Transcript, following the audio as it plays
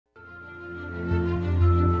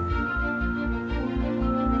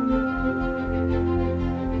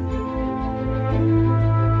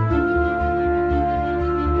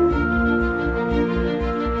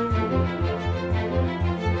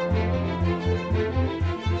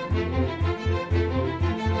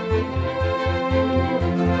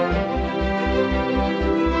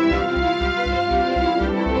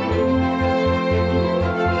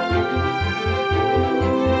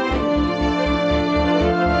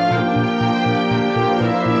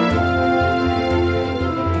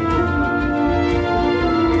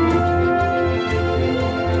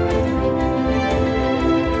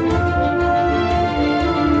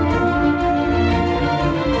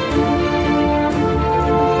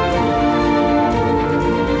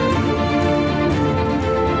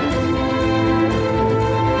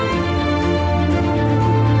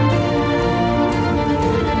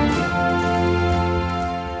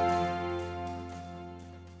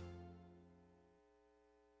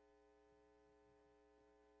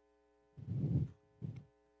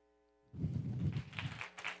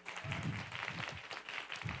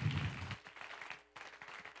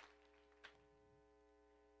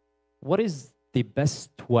What is the best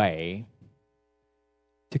way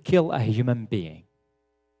to kill a human being?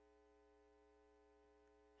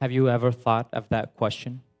 Have you ever thought of that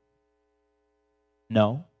question?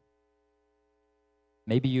 No?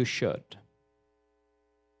 Maybe you should.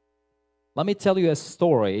 Let me tell you a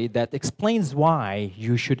story that explains why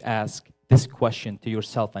you should ask this question to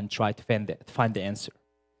yourself and try to find the answer.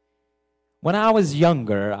 When I was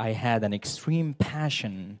younger, I had an extreme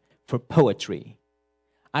passion for poetry.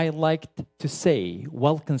 I liked to say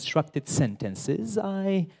well-constructed sentences.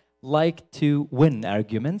 I liked to win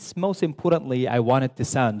arguments. Most importantly, I wanted to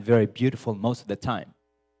sound very beautiful most of the time.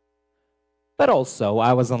 But also,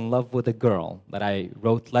 I was in love with a girl that I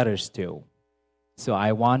wrote letters to. So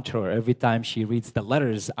I want her, every time she reads the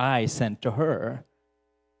letters I sent to her,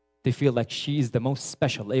 to feel like she's the most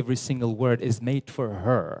special. Every single word is made for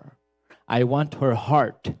her. I want her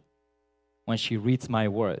heart, when she reads my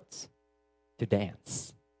words, to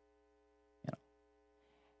dance.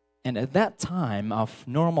 And at that time of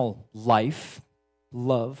normal life,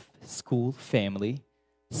 love, school, family,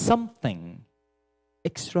 something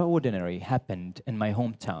extraordinary happened in my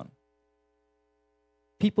hometown.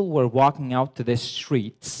 People were walking out to the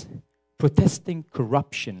streets, protesting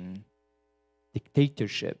corruption,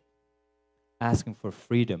 dictatorship, asking for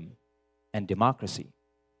freedom and democracy.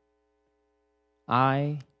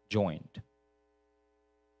 I joined.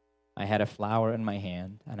 I had a flower in my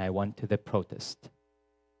hand and I went to the protest.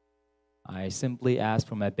 I simply asked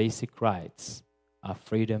for my basic rights of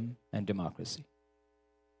freedom and democracy.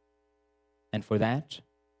 And for that,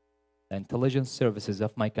 the intelligence services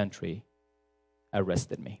of my country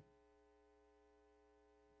arrested me.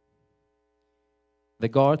 The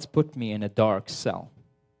guards put me in a dark cell.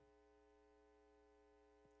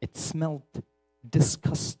 It smelled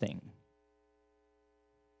disgusting.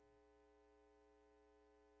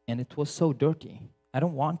 And it was so dirty. I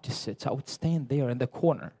don't want to sit. So I would stand there in the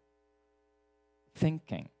corner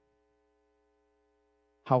thinking,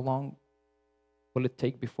 how long will it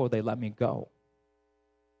take before they let me go?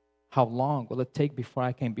 How long will it take before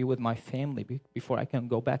I can be with my family, before I can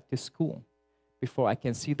go back to school, before I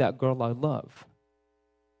can see that girl I love?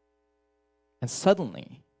 And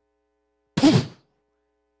suddenly,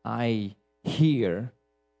 I hear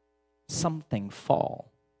something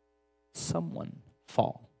fall, someone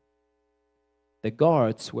fall. The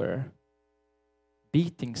guards were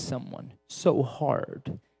beating someone so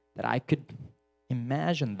hard that I could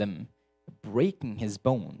imagine them breaking his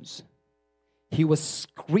bones. He was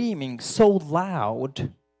screaming so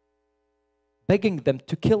loud, begging them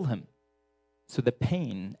to kill him so the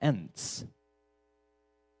pain ends.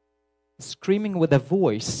 Screaming with a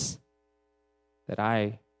voice that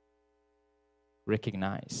I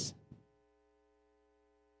recognize.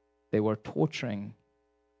 They were torturing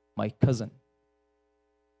my cousin.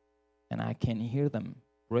 And I can hear them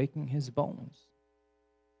breaking his bones.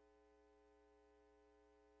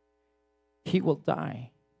 He will die.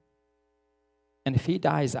 And if he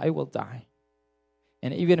dies, I will die.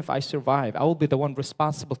 And even if I survive, I will be the one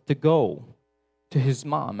responsible to go to his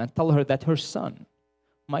mom and tell her that her son,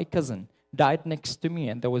 my cousin, died next to me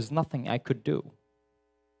and there was nothing I could do.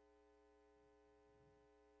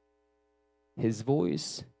 His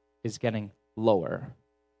voice is getting lower.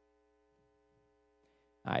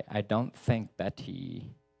 I don't think that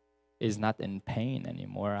he is not in pain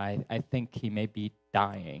anymore. I think he may be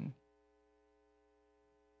dying.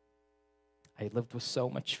 I lived with so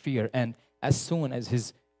much fear, and as soon as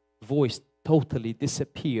his voice totally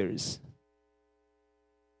disappears,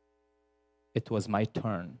 it was my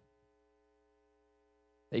turn.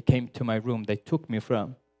 They came to my room, they took me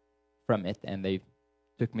from it, and they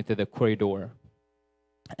took me to the corridor.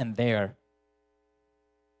 And there,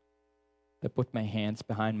 they put my hands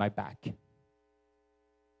behind my back.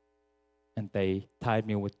 And they tied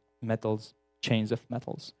me with metals, chains of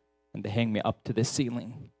metals, and they hang me up to the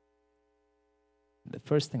ceiling. The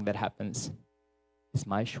first thing that happens is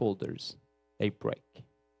my shoulders, they break.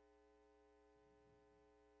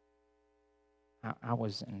 I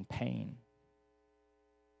was in pain,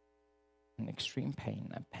 in extreme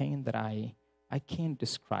pain, a pain that I can't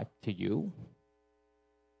describe to you.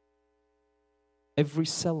 Every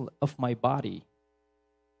cell of my body,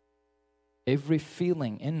 every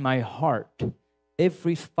feeling in my heart,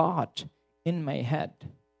 every thought in my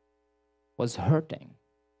head was hurting.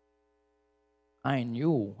 I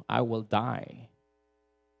knew I will die.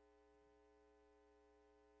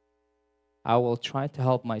 I will try to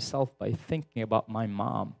help myself by thinking about my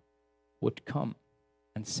mom would come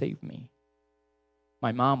and save me.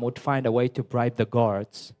 My mom would find a way to bribe the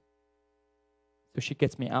guards so she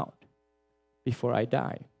gets me out before I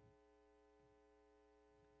die.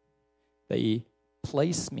 they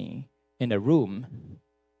placed me in a room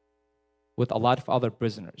with a lot of other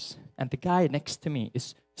prisoners. And the guy next to me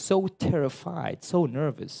is so terrified, so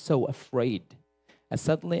nervous, so afraid. And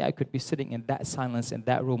suddenly I could be sitting in that silence in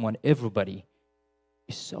that room when everybody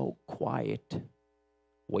is so quiet,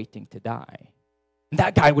 waiting to die. And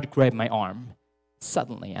that guy would grab my arm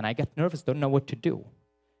suddenly, and I get nervous, don't know what to do.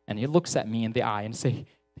 And he looks at me in the eye and say,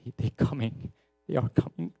 they're coming, they are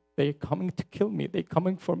coming, they're coming to kill me, they're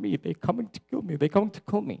coming for me, they're coming to kill me, they're coming to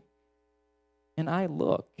kill me. And I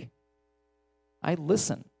look, I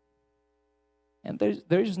listen, and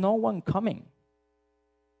there's no one coming.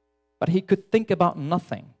 But he could think about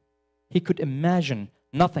nothing. He could imagine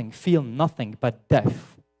nothing, feel nothing but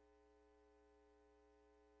death.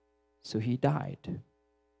 So he died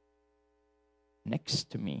next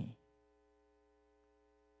to me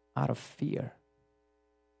out of fear.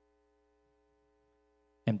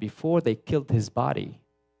 And before they killed his body,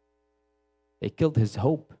 they killed his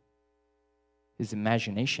hope, his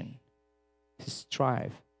imagination, his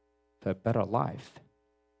strive for a better life.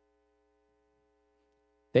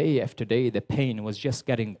 Day after day, the pain was just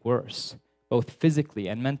getting worse, both physically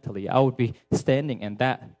and mentally. I would be standing in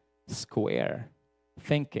that square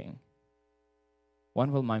thinking,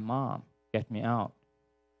 when will my mom get me out?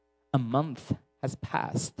 A month has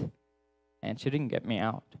passed, and she didn't get me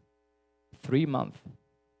out. 3 months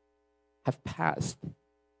have passed,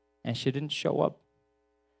 and she didn't show up.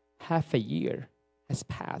 Half a year has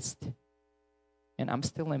passed, and I'm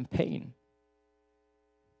still in pain.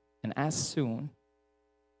 And as soon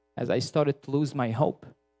as I started to lose my hope,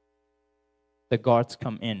 the guards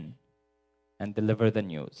come in and deliver the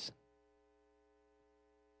news.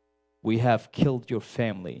 We have killed your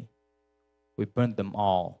family. We burned them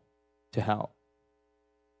all to hell.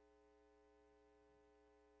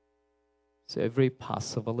 So every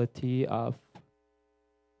possibility of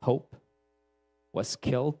hope was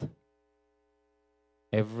killed.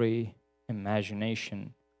 Every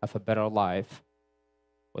imagination of a better life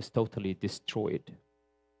was totally destroyed.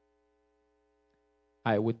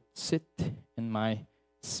 I would sit in my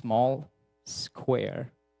small square,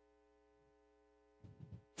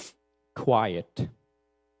 quiet,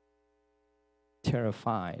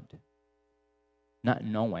 terrified, not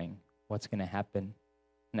knowing what's going to happen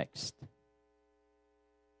next.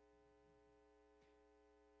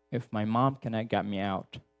 If my mom cannot get me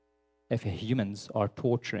out, if humans are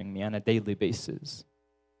torturing me on a daily basis,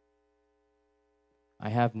 I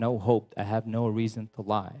have no hope, I have no reason to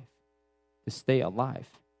live, to stay alive,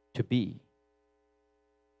 to be.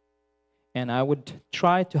 And I would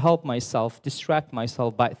try to help myself, distract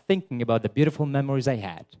myself by thinking about the beautiful memories I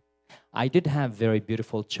had. I did have very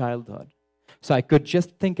beautiful childhood. So I could just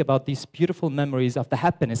think about these beautiful memories of the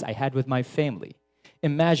happiness I had with my family.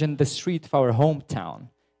 Imagine the street of our hometown.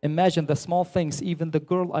 Imagine the small things, even the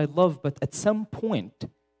girl I love, but at some point,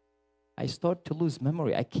 I start to lose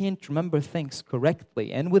memory. I can't remember things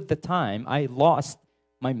correctly. And with the time, I lost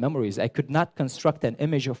my memories. I could not construct an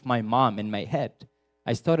image of my mom in my head.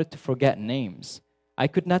 I started to forget names. I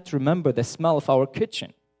could not remember the smell of our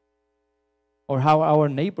kitchen or how our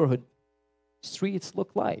neighborhood streets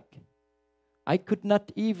look like. I could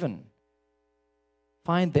not even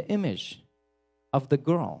find the image of the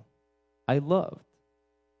girl I loved.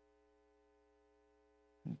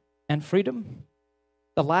 And freedom,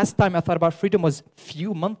 the last time I thought about freedom was a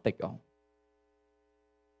few months ago.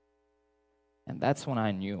 And that's when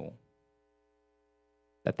I knew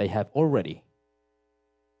that they have already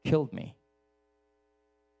killed me.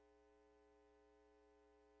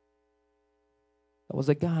 There was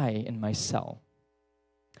a guy in my cell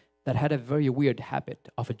that had a very weird habit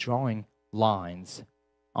of drawing lines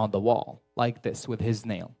on the wall, like this, with his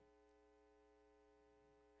nail.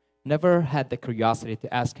 Never had the curiosity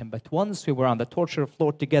to ask him, but once we were on the torture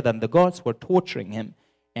floor together and the guards were torturing him,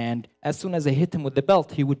 and as soon as I hit him with the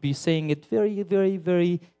belt, he would be saying it very, very,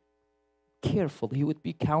 very carefully. He would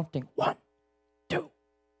be counting 1, 2,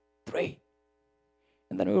 3.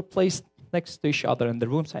 And then we were placed next to each other in the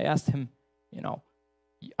room. So I asked him, you know,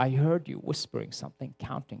 I heard you whispering something,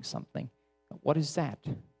 counting something. What is that?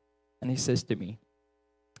 And he says to me,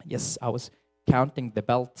 yes, I was counting the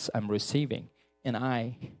belts I'm receiving. And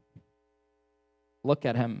I look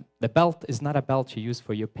at him. The belt is not a belt you use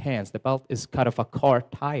for your pants. The belt is cut off a car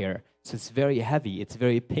tire. So it's very heavy. It's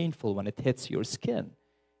very painful when it hits your skin.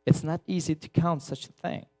 It's not easy to count such a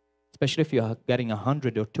thing, especially if you're getting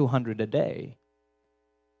 100 or 200 a day.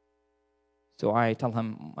 So I tell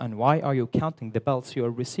him, and why are you counting the belts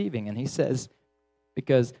you're receiving? And he says,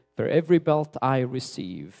 because for every belt I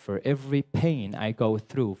receive, for every pain I go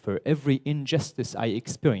through, for every injustice I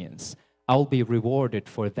experience, I'll be rewarded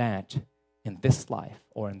for that in this life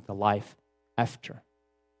or in the life after.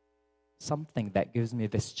 Something that gives me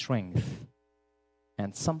the strength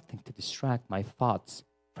and something to distract my thoughts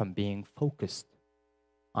from being focused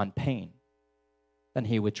on pain. Then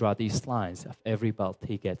he would draw these lines of every belt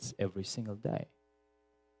he gets every single day.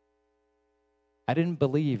 I didn't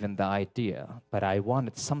believe in the idea, but I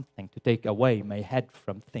wanted something to take away my head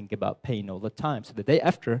from thinking about pain all the time. So the day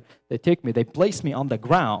after, they take me, they place me on the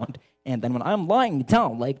ground, and then when I'm lying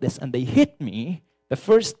down like this and they hit me, the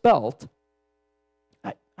first belt,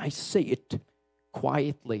 I say it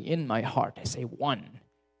quietly in my heart. I say 1,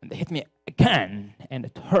 and they hit me again, and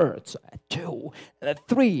it hurts. 2, and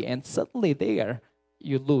 3, and suddenly there,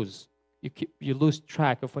 you lose. You lose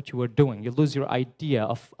track of what you were doing. You lose your idea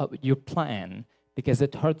of your plan because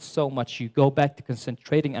it hurts so much. You go back to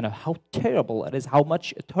concentrating on how terrible it is, how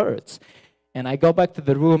much it hurts. And I go back to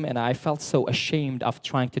the room, and I felt so ashamed of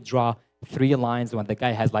trying to draw 3 lines when the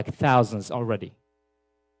guy has like thousands already.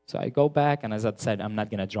 So I go back, and as I said, I'm not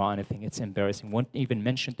going to draw anything. It's embarrassing. Won't even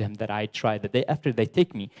mention to him that I tried. The day after, they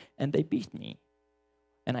take me, and they beat me.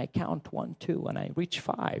 And I count 1, 2, and I reach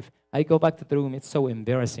 5. I go back to the room. It's so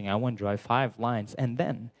embarrassing. I want to draw 5 lines. And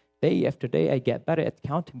then, day after day, I get better at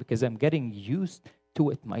counting because I'm getting used to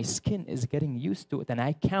it. My skin is getting used to it. And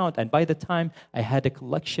I count. And by the time I had a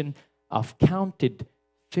collection of counted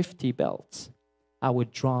 50 belts, I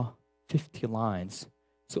would draw 50 lines.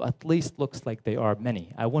 So at least looks like they are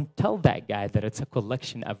many. I won't tell that guy that it's a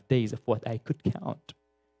collection of days of what I could count.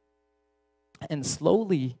 And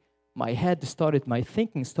slowly, my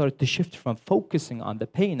thinking started to shift from focusing on the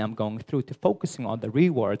pain I'm going through to focusing on the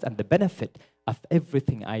rewards and the benefit of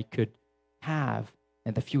everything I could have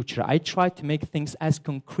in the future. I tried to make things as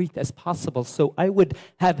concrete as possible so I would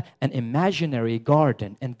have an imaginary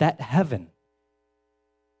garden in that heaven.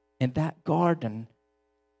 In that garden,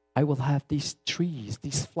 I will have these trees,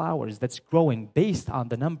 these flowers that's growing based on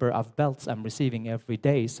the number of belts I'm receiving every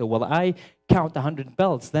day. So while I count 100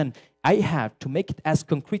 belts, then I have to make it as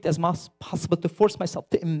concrete as possible to force myself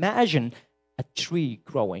to imagine a tree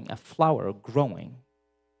growing, a flower growing.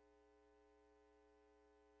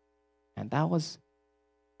 And that was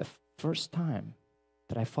the first time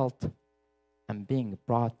that I felt I'm being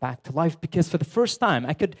brought back to life, because for the first time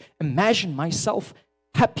I could imagine myself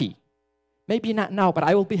happy. Maybe not now, but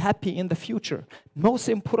I will be happy in the future. Most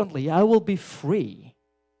importantly, I will be free.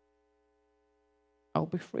 I'll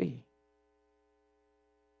be free.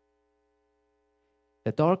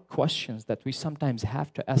 The dark questions that we sometimes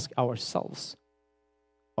have to ask ourselves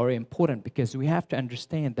are important because we have to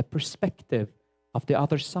understand the perspective of the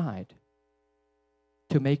other side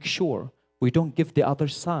to make sure we don't give the other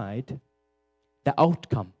side the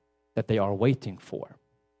outcome that they are waiting for.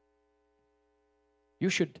 You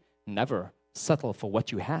should never settle for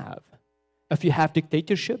what you have. If you have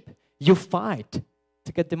dictatorship, you fight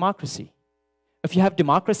to get democracy. If you have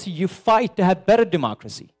democracy, you fight to have better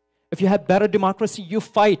democracy. If you have better democracy, you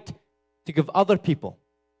fight to give other people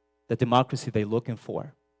the democracy they're looking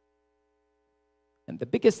for. And the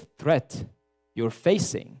biggest threat you're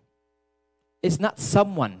facing is not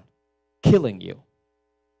someone killing you,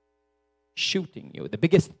 shooting you. The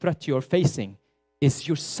biggest threat you're facing is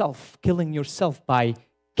yourself, killing yourself by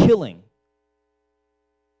killing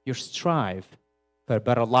your strive for a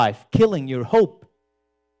better life, killing your hope,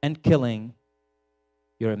 and killing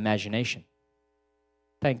your imagination.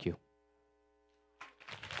 Thank you.